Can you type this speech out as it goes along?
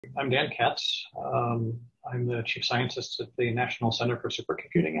I'm Dan Katz. I'm the Chief Scientist at the National Center for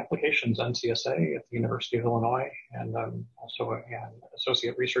Supercomputing Applications, NCSA, at the University of Illinois, and I'm also an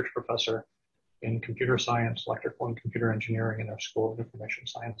Associate Research Professor in Computer Science, Electrical and Computer Engineering in our School of Information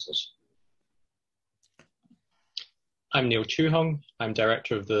Sciences. I'm Neil Chue. I'm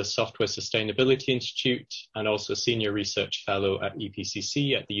Director of the Software Sustainability Institute and also Senior Research Fellow at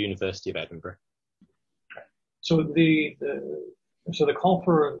EPCC at the University of Edinburgh. So the call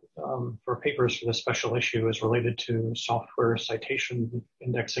for papers for this special issue is related to software citation,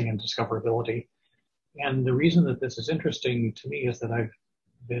 indexing, and discoverability. And the reason that this is interesting to me is that I've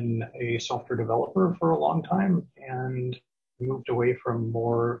been a software developer for a long time and moved away from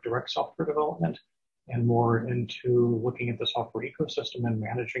more direct software development and more into looking at the software ecosystem and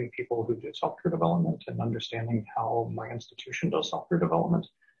managing people who do software development and understanding how my institution does software development.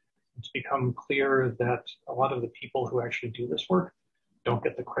 It's become clear that a lot of the people who actually do this work don't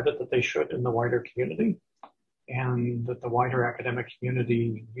get the credit that they should in the wider community, and that the wider academic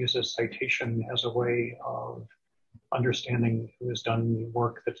community uses citation as a way of understanding who has done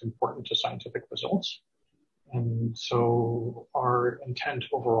work that's important to scientific results. And so our intent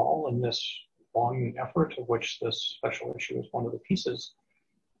overall in this long effort, of which this special issue is one of the pieces,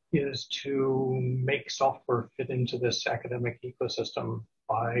 is to make software fit into this academic ecosystem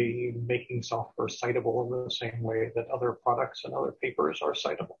by making software citable in the same way that other products and other papers are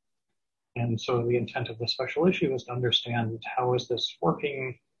citable. And so the intent of the special issue is to understand how is this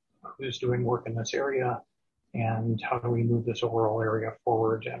working, who's doing work in this area, and how do we move this overall area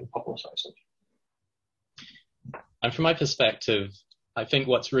forward and publicize it. And from my perspective, I think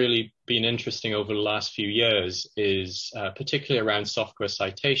what's really been interesting over the last few years is particularly around software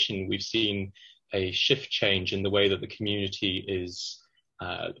citation, we've seen a shift change in the way that the community is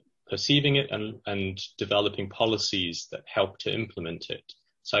perceiving it and developing policies that help to implement it.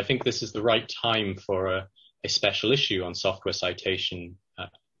 So I think this is the right time for a special issue on software citation,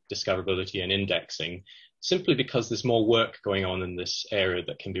 discoverability and indexing, simply because there's more work going on in this area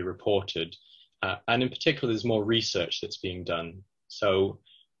that can be reported. And in particular, there's more research that's being done. So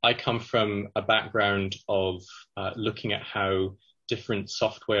I come from a background of looking at how different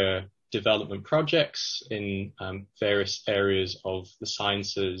software development projects in various areas of the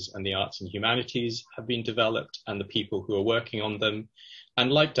sciences and the arts and humanities have been developed and the people who are working on them.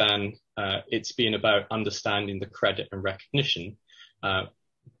 And like Dan, it's been about understanding the credit and recognition. But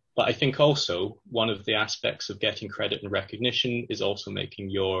I think also one of the aspects of getting credit and recognition is also making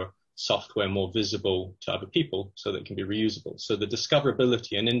your software more visible to other people so that it can be reusable. So the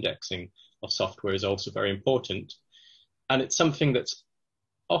discoverability and indexing of software is also very important. And it's something that's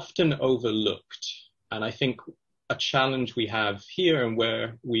often overlooked. And I think a challenge we have here and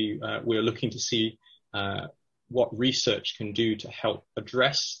where we're looking to see what research can do to help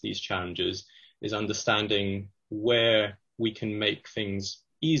address these challenges is understanding where we can make things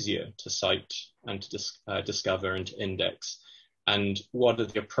easier to cite and to discover and to index, and what are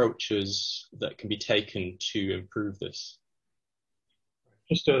the approaches that can be taken to improve this.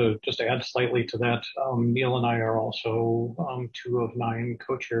 Just to add slightly to that, Neil and I are also 2 of 9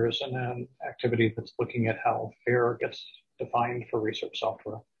 co-chairs in an activity that's looking at how FAIR gets defined for research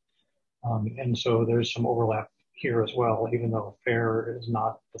software. And so there's some overlap here as well, even though FAIR is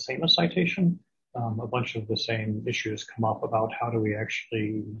not the same as citation. A bunch of the same issues come up about how do we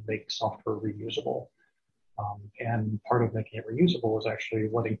actually make software reusable. And part of making it reusable is actually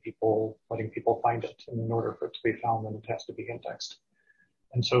letting people find it. And in order for it to be found, then it has to be indexed.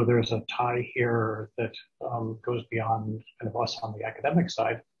 And so there's a tie here that goes beyond kind of us on the academic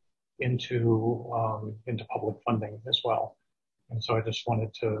side into public funding as well. And so I just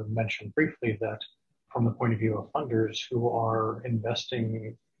wanted to mention briefly that from the point of view of funders who are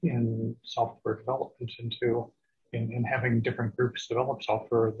investing in software development in having different groups develop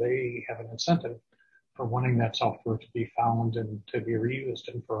software, they have an incentive for wanting that software to be found and to be reused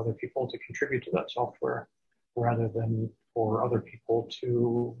and for other people to contribute to that software rather than for other people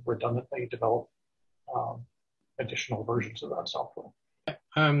to redundantly develop additional versions of that software.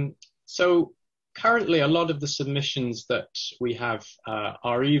 So currently, a lot of the submissions that we have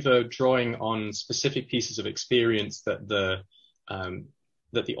are either drawing on specific pieces of experience that the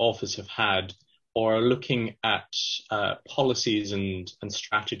authors have had, or are looking at policies and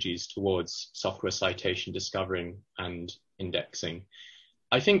strategies towards software citation, discovering, and indexing.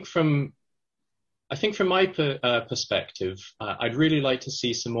 I think from my perspective, I'd really like to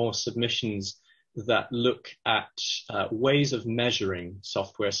see some more submissions that look at ways of measuring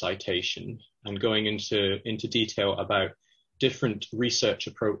software citation and going into detail about different research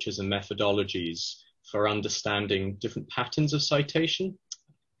approaches and methodologies for understanding different patterns of citation.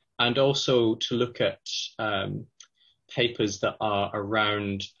 and also to look at papers that are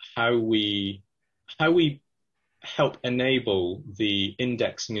around how we help enable the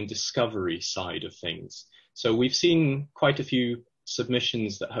indexing and discovery side of things. So we've seen quite a few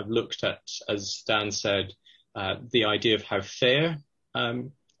submissions that have looked at, as Dan said, the idea of how FAIR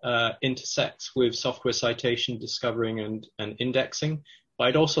intersects with software citation, discovering and indexing. But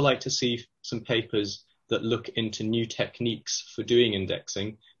I'd also like to see some papers that look into new techniques for doing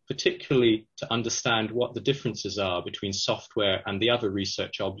indexing, particularly to understand what the differences are between software and the other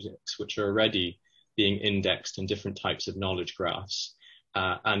research objects which are already being indexed in different types of knowledge graphs,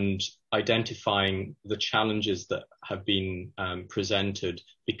 and identifying the challenges that have been presented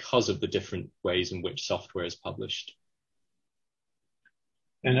because of the different ways in which software is published.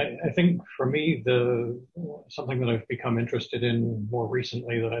 And I think for me, something that I've become interested in more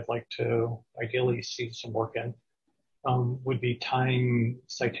recently that I'd like to ideally see some work in would be tying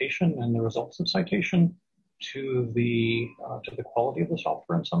citation and the results of citation to the quality of the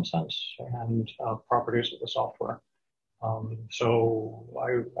software in some sense, and properties of the software. So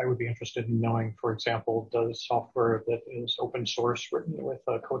I would be interested in knowing, for example, does software that is open source written with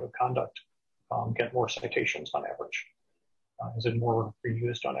a code of conduct get more citations on average? Is it more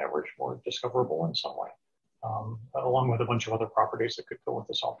reused on average, more discoverable in some way? Along with a bunch of other properties that could go with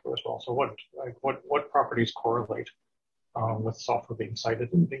the software as well. So what properties correlate with software being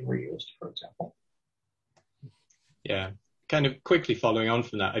cited and being reused, for example? Yeah, kind of quickly following on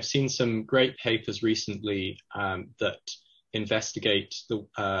from that, I've seen some great papers recently that investigate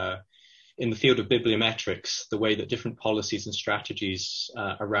in the field of bibliometrics, the way that different policies and strategies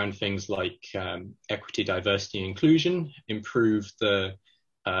around things like equity, diversity, and inclusion improve the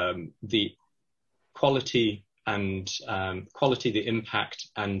quality, the impact,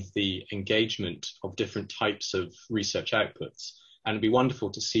 and the engagement of different types of research outputs. And it'd be wonderful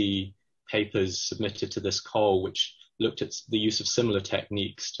to see papers submitted to this call which looked at the use of similar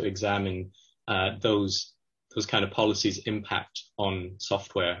techniques to examine those kind of policies' impact on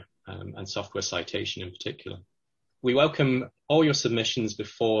software and software citation in particular. We welcome all your submissions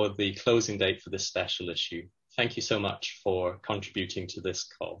before the closing date for this special issue. Thank you so much for contributing to this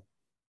call.